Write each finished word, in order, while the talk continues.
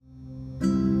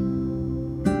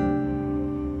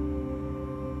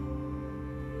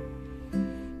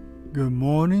Good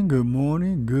morning, good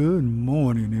morning, good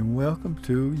morning, and welcome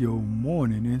to your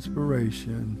morning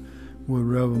inspiration with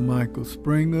Reverend Michael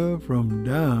Springer from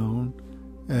Down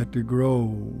at the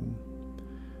Grove.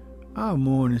 Our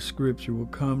morning scripture will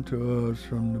come to us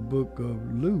from the book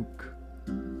of Luke,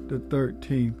 the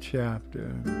 13th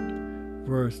chapter,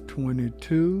 verse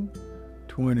 22,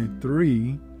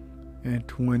 23, and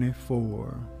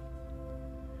 24.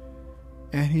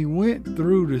 And he went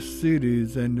through the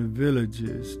cities and the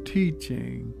villages,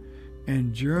 teaching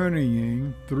and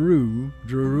journeying through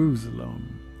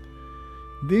Jerusalem.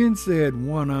 Then said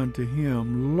one unto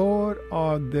him, Lord,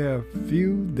 are there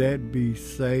few that be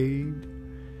saved?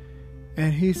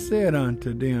 And he said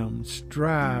unto them,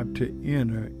 Strive to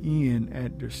enter in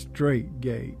at the strait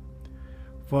gate.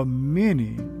 For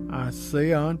many, I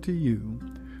say unto you,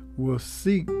 will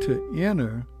seek to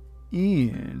enter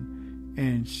in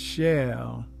and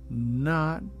shall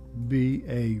not be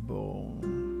able.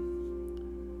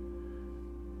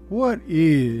 What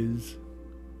is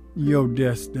your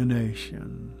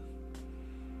destination?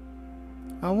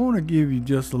 I want to give you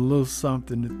just a little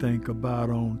something to think about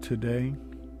on today.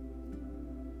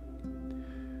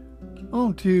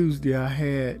 On Tuesday, I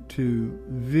had to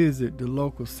visit the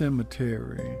local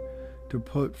cemetery to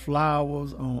put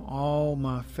flowers on all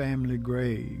my family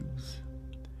graves.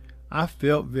 I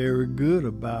felt very good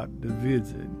about the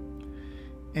visit.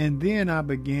 And then I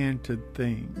began to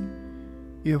think,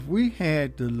 if we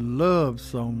had to love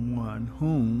someone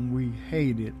whom we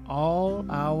hated all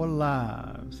our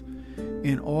lives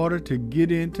in order to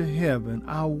get into heaven,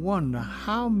 I wonder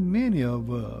how many of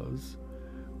us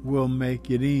will make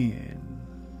it in.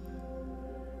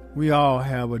 We all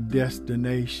have a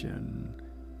destination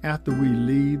after we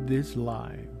leave this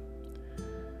life.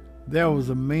 There was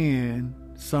a man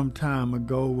some time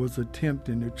ago was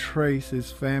attempting to trace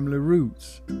his family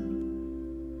roots.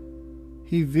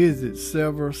 He visited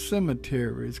several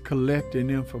cemeteries collecting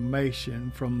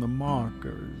information from the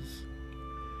markers.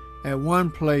 At one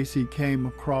place he came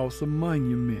across a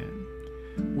monument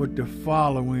with the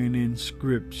following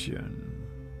inscription: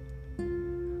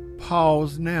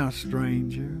 Pause now,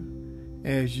 stranger,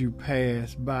 as you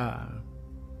pass by.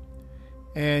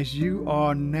 As you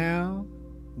are now,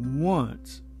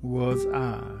 once was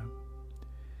I.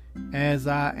 As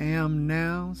I am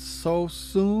now, so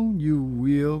soon you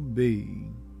will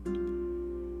be.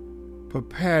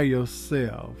 Prepare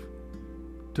yourself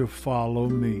to follow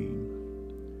me.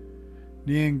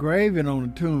 The engraving on the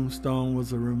tombstone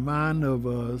was a reminder of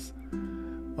us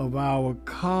of our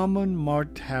common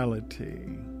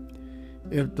mortality.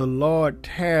 If the Lord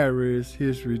tarries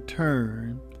his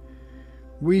return,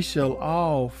 we shall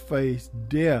all face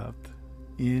death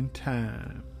in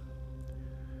time.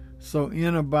 So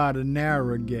enter by the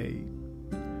narrow gate,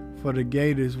 for the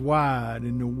gate is wide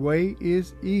and the way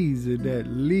is easy that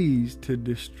leads to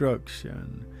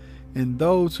destruction, and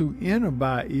those who enter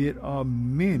by it are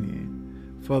many.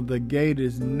 For the gate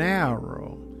is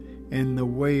narrow and the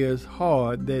way is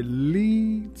hard that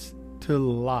leads to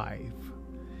life,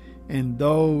 and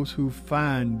those who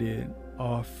find it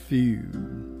are few.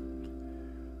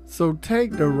 So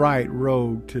take the right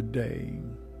road today.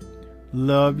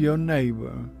 Love your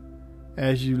neighbor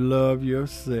as you love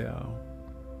yourself,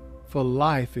 for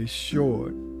life is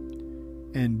short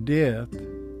and death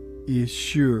is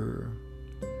sure.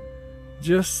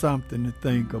 Just something to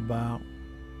think about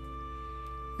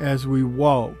as we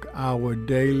walk our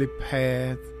daily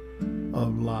path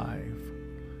of life.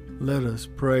 Let us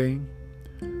pray.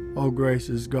 Oh,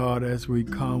 gracious God, as we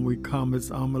come as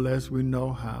humble as we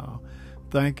know how,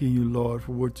 thanking you, Lord,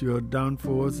 for what you have done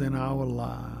for us in our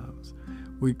lives.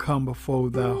 We come before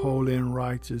thy holy and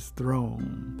righteous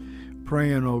throne,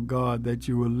 praying, oh God, that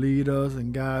you will lead us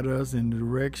and guide us in the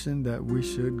direction that we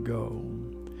should go.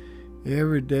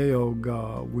 Every day, oh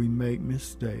God, we make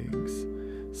mistakes,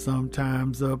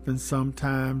 sometimes up and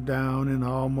sometimes down and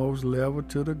almost level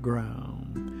to the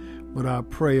ground. But I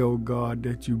pray, oh God,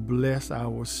 that you bless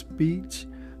our speech,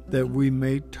 that we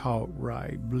may talk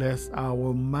right. Bless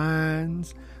our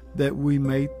minds, that we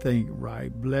may think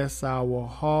right. Bless our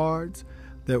hearts,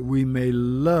 that we may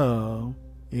love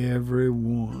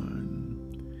everyone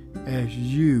as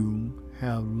you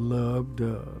have loved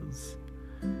us.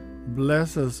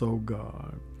 Bless us, O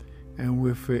God, and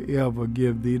we'll forever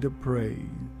give thee the praise.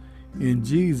 In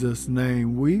Jesus'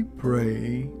 name we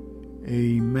pray,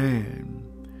 amen.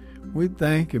 We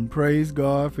thank and praise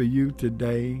God for you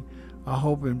today. I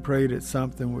hope and pray that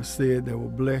something was said that will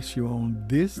bless you on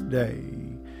this day.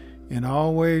 And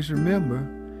always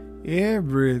remember,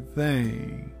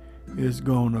 everything is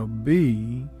going to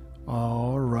be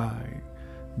all right.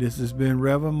 This has been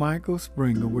Reverend Michael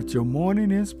Springer with your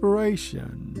morning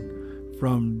inspiration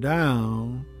from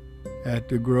down at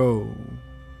the Grove.